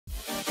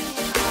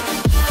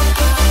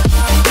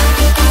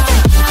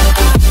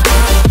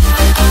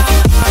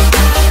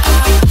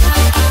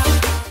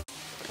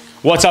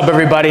What's up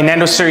everybody,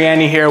 Nando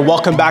here.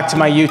 Welcome back to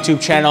my YouTube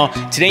channel.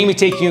 Today I'm gonna be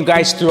taking you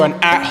guys through an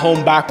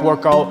at-home back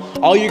workout.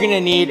 All you're gonna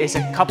need is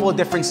a couple of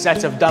different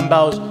sets of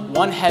dumbbells,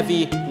 one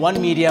heavy,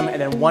 one medium, and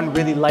then one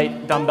really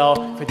light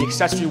dumbbell for the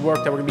accessory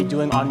work that we're gonna be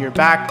doing on your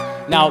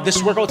back. Now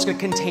this workout's gonna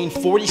contain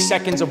 40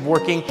 seconds of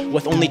working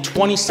with only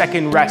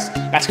 20-second rest.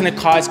 That's gonna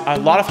cause a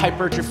lot of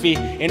hypertrophy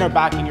in our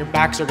back, and your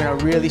backs are gonna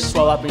really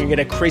swell up and you're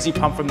gonna get a crazy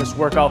pump from this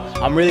workout.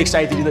 I'm really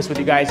excited to do this with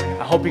you guys.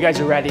 I hope you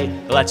guys are ready.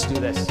 Let's do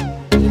this.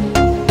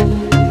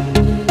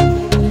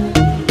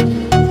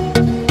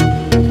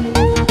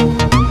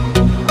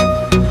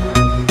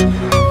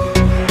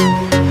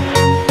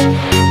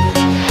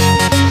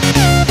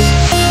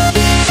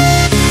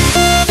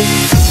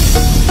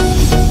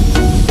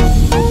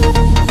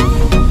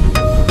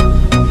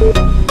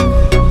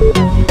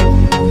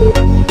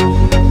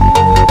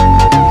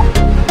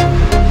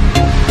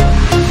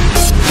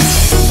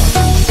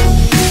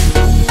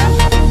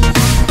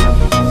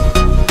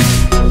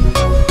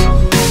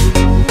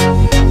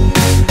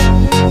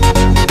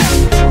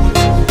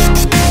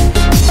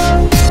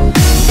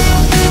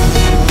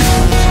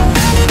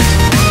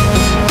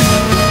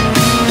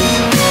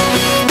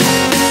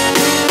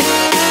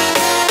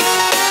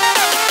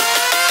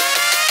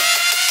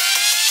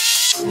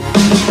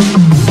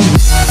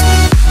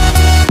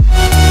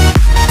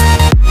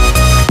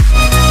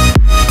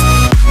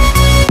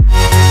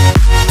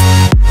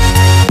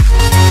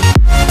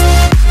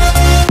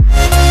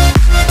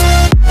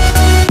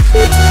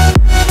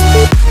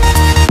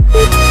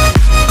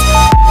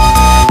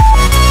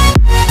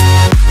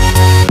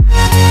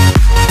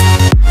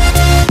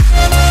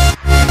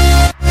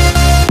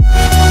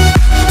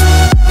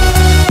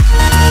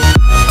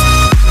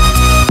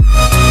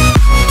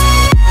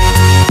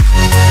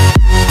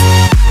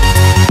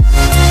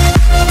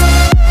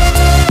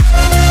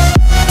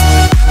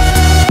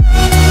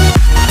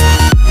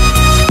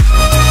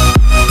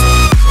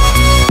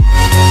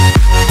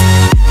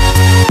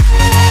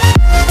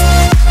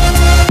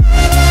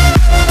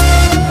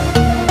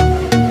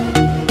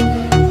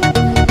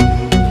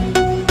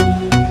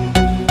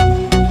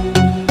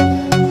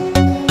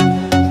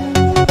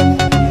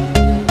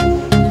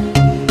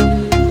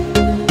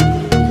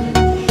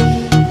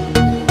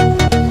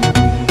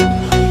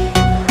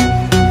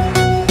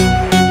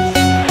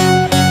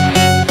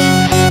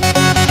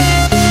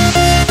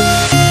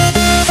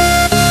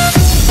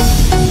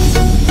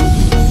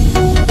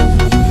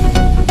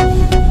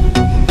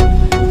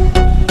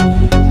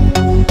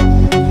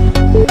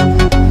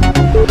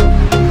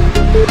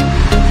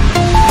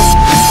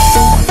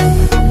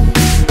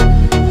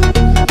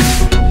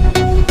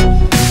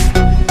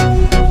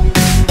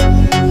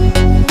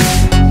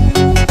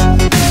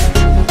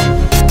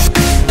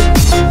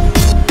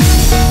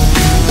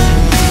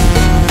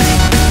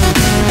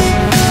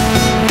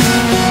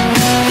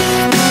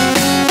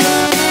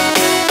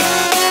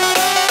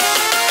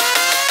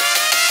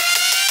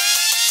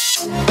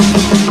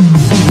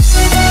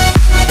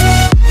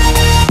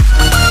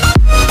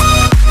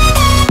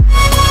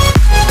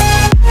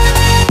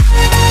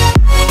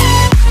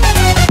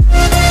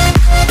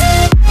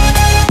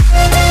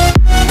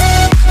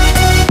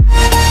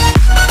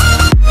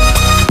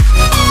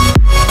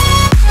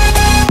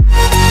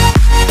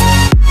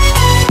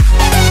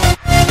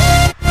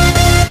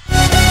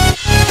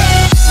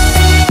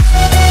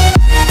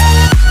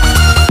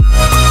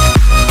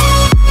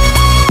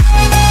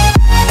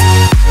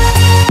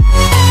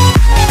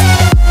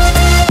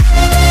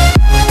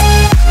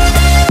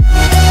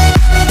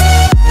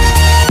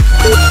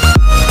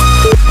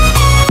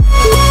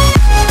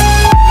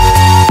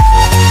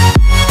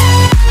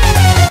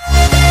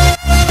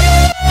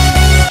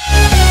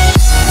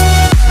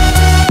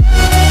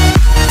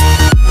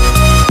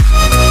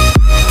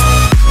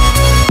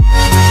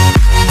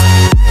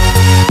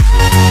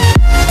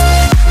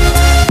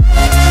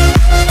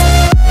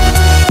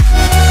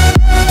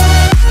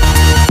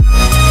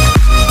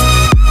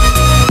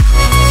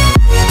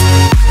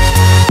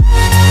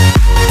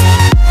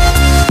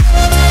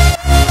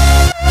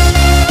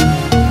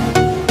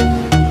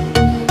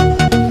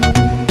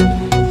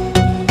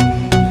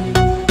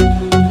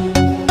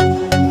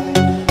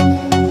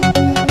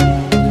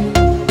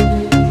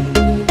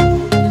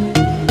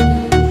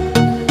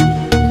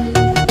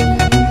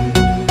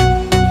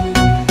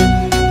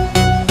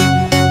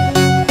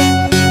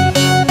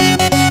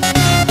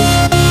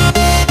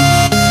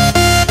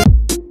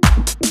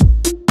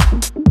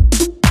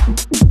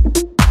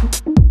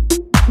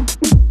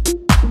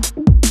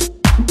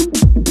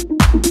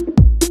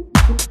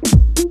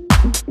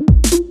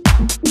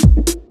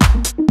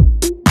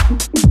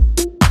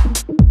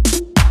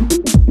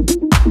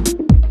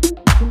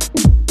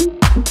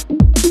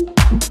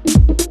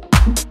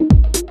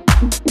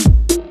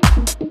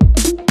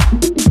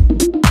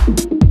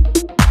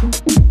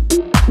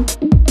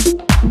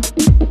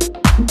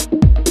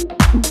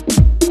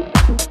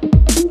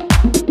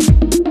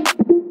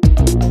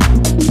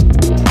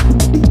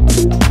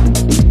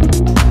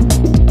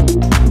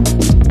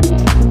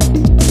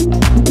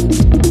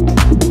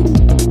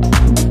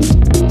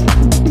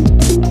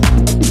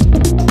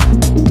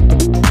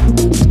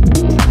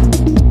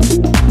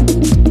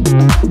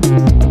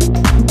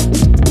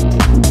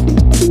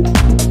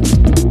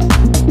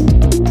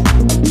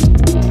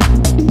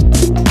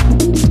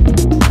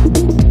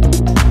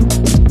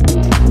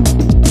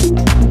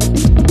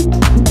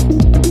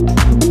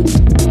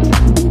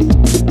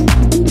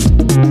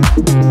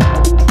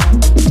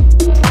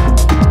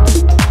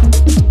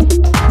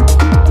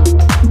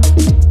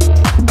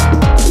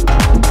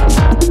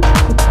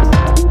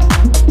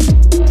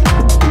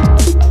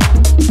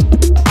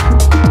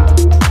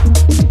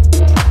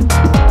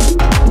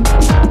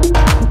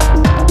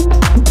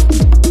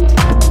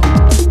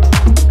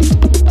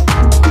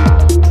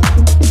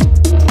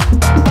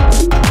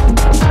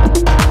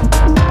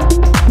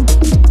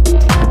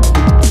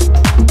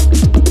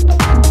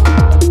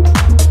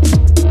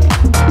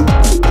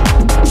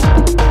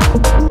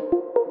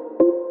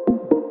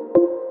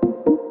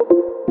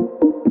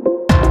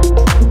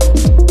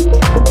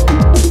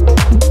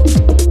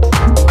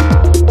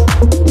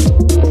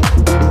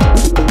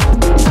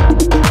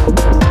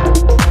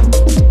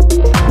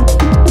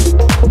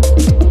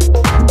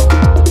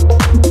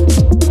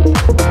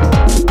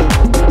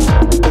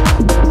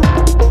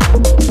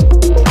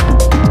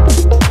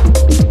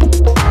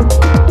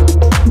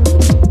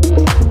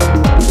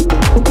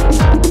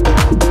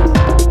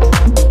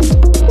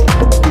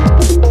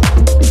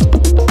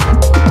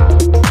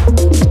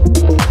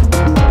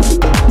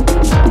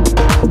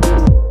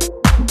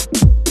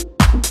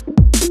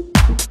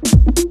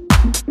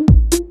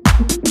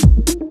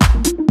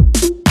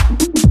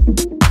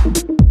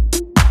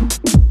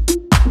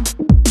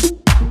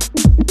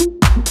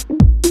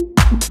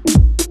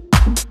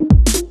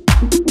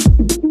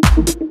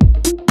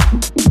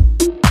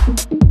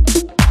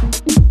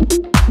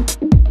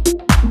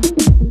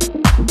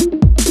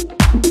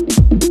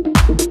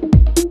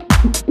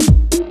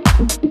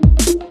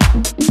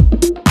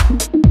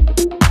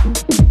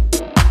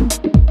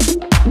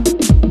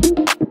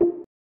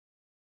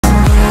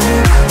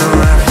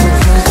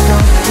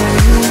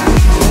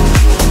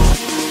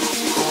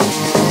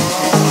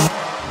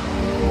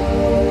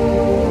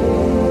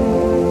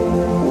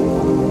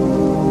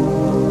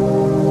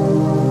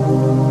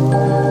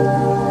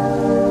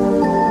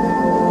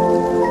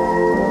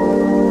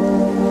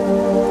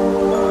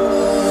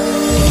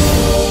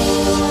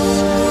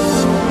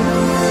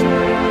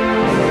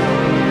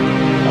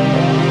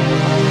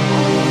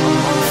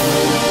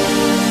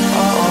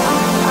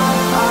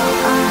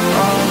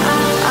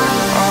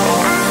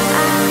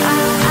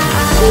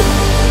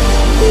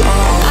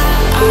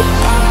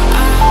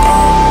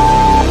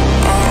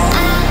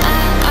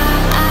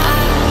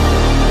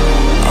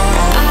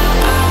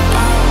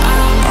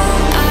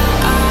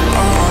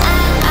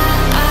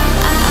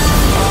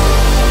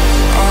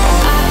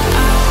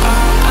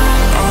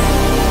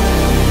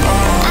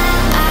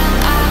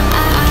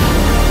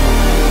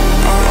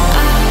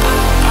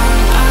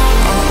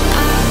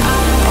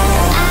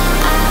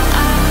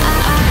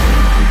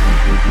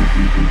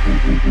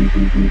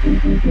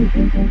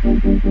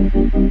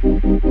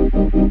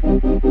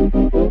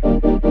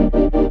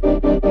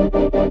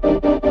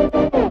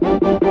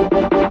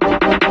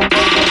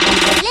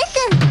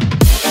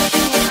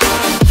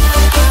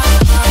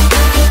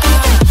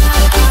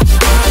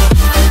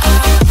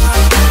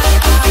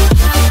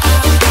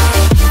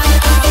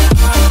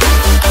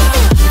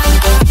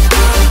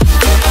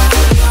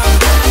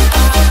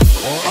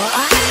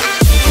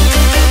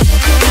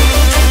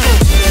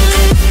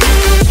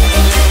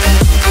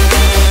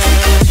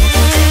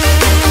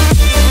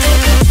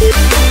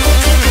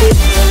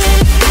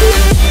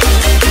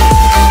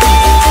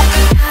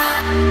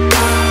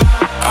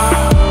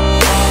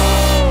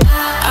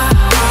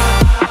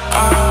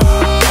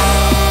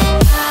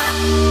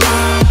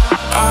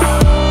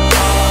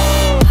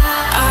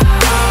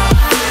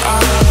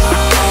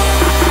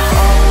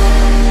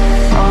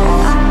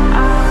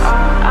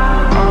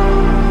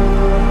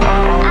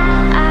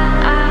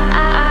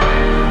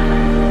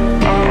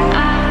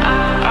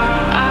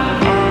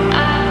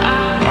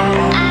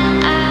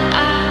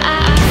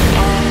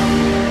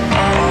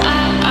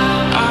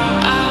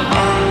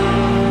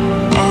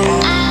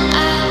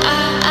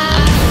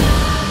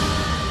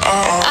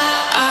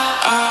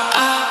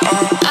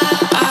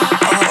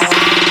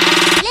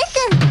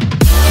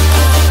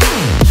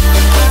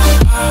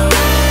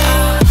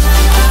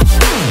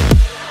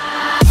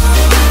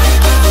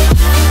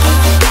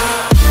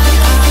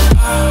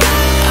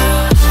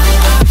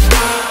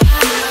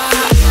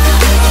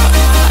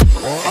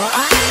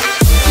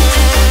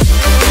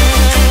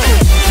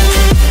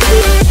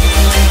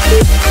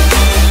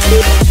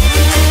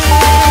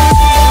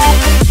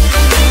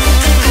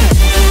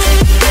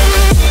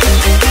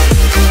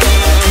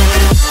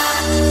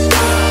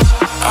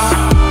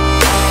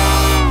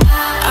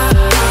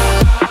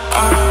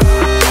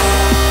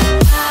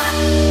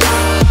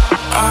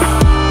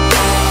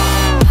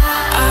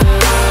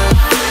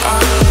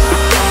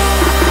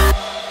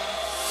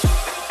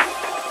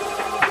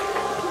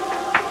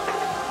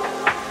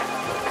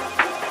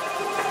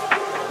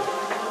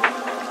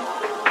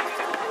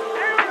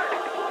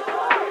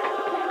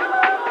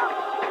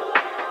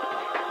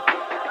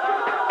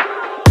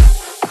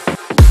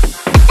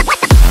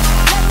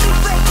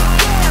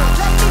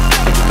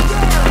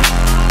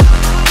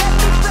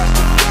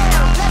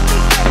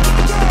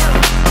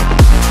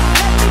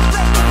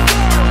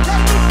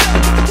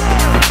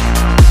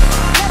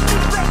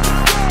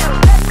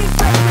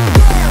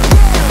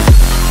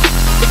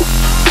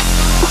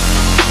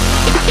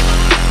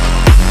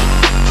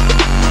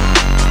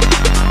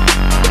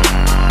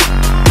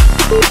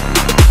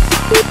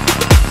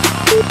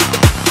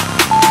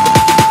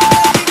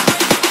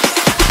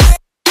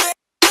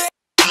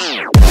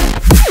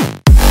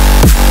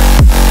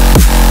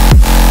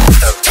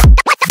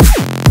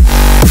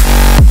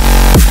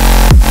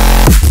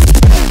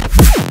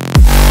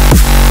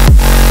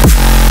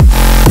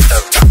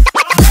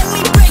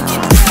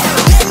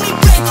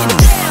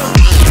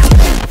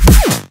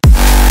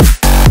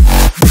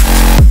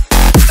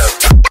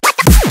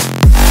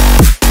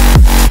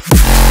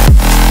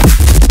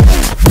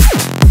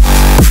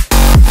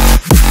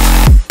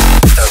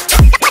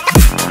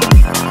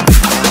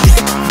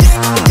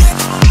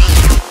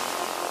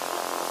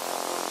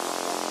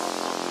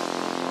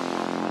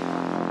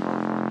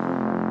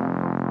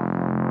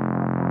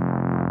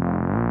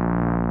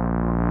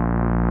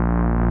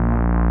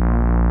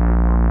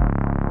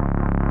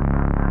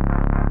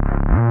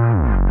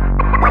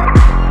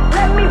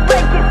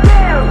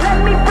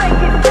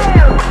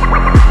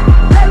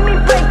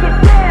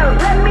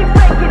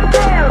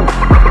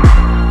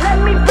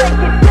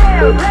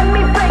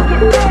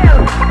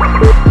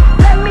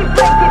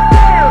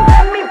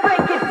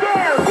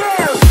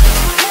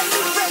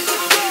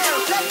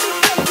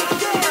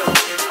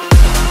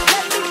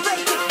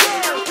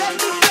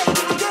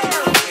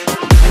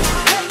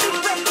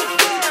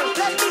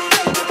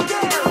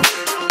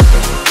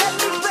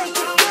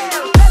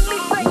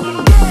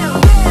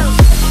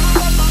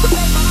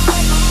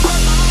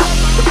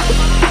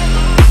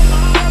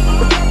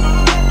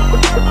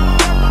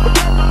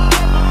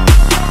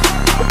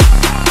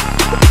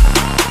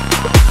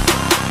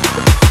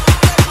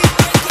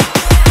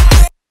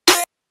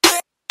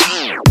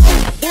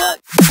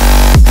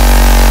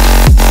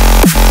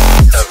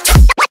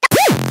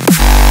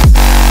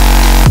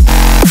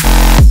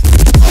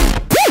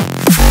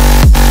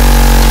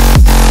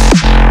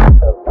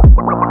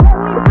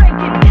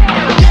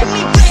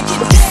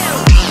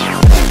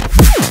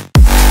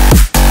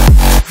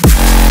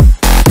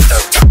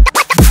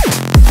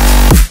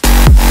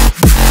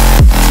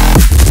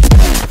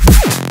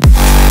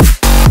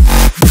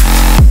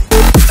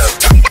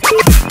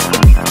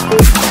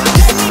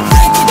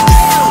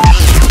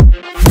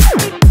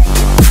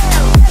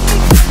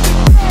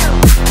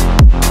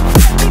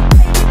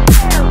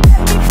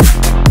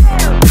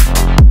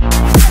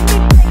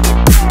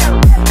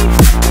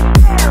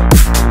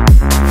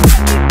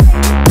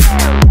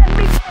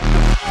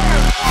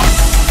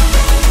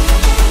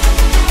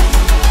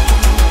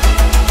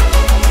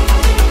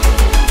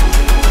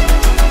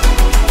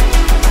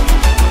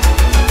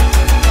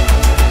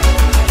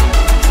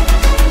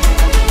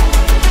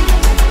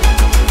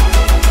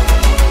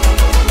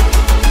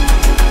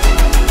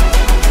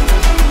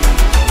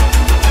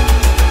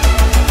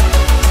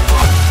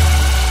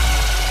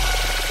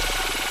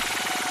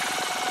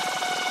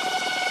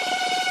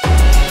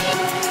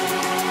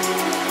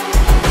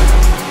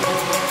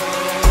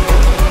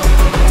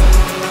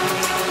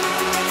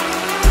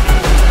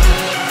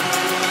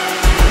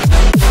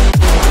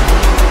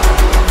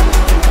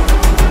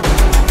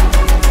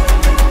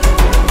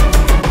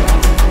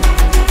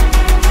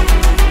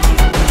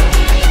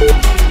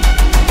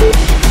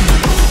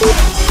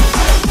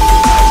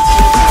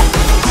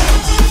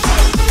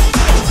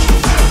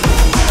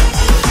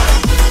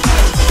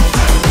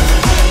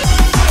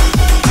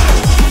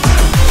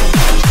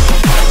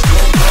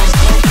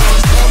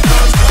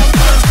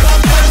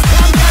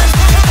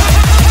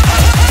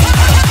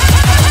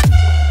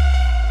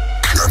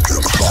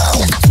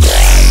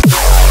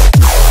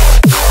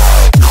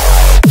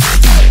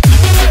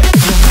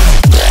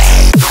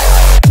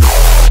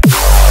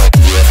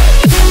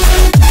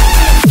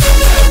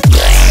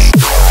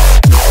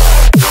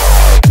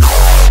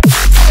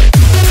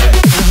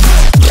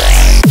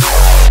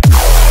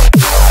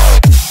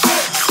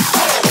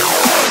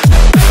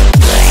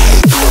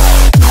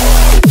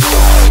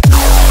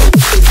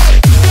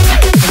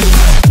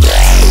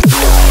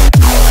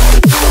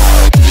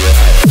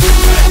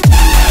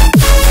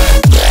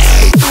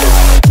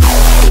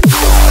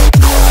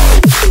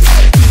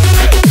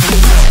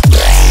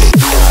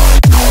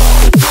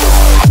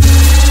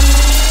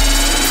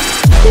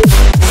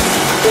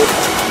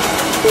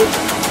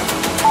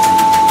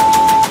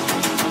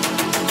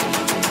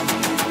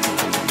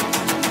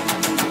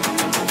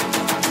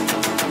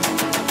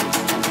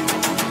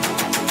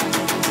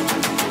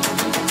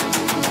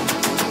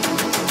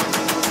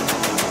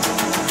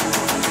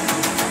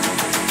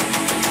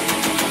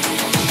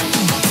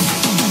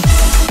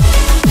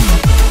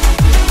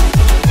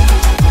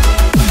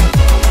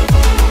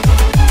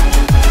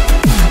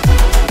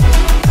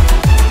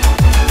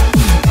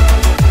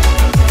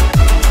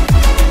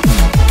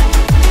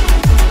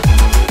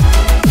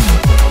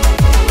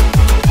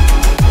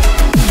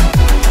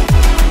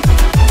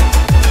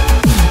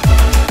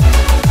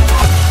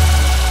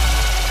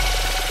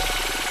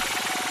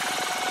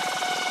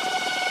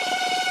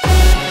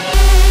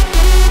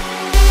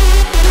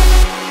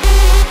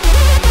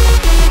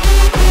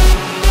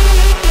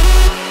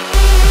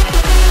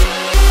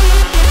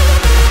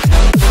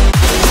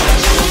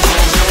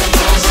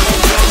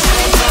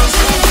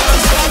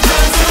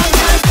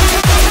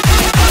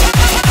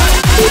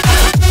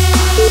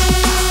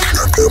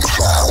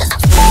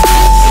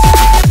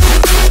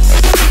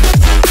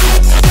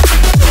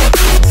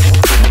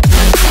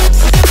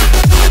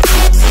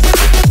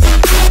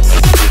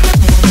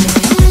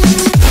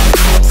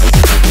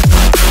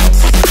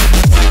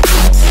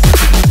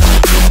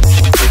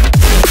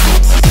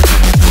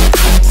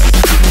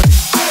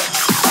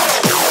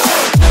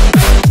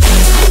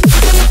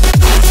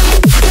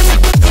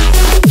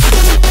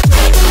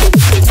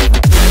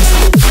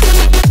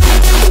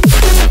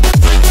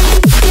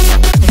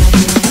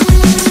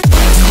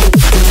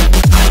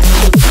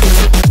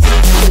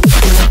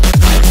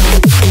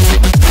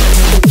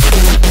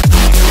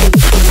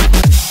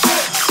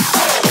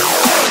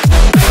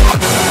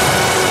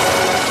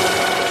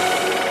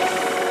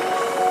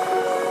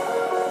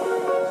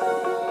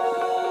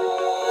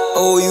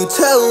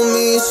 tell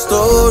me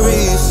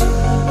stories,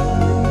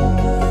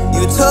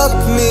 you tuck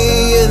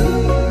me in,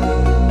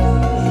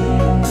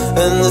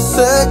 and the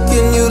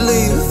second you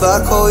leave, I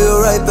call you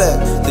right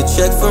back to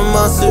check for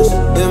monsters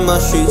in my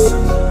sheets.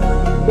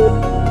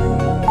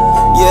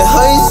 Yeah,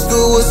 high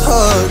school was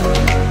hard.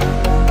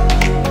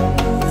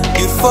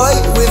 You'd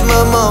fight with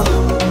my mom,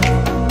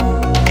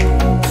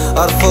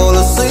 I'd fall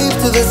asleep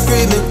to the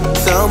screaming,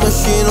 sound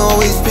machine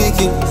always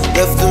speaking,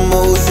 left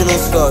emotional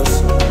scars.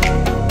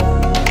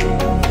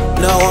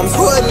 Now I'm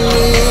 21,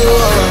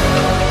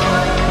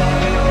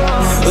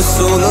 a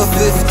soul of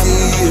 50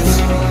 years.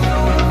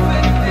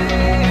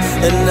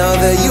 And now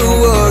that you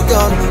are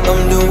gone,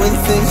 I'm doing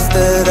things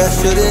that I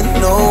shouldn't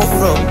know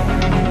from.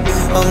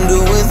 I'm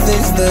doing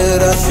things that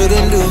I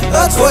shouldn't do.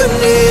 At 21,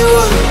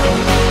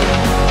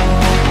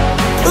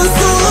 a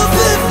soul of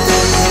 50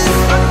 years.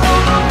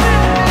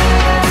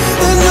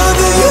 And now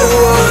that you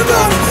are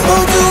gone,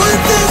 I'm doing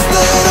things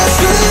that I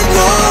shouldn't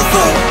know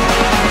from.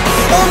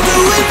 I'm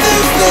doing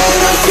things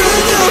that I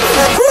shouldn't do.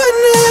 At 21.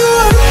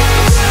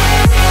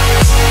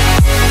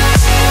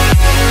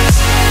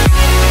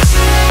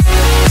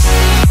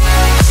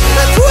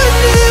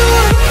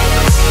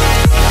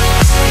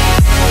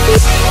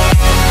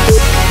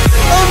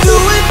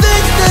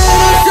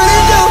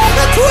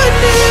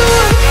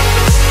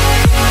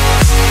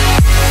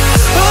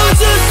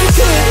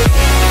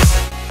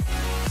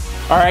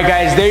 All right,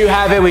 guys, there you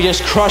have it. We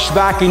just crushed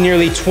back in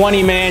nearly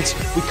 20 minutes.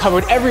 We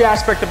covered every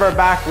aspect of our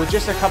back with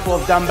just a couple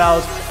of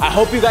dumbbells. I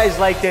hope you guys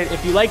liked it.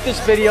 If you like this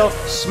video,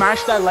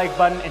 smash that like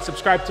button and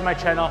subscribe to my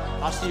channel.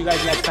 I'll see you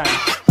guys next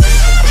time.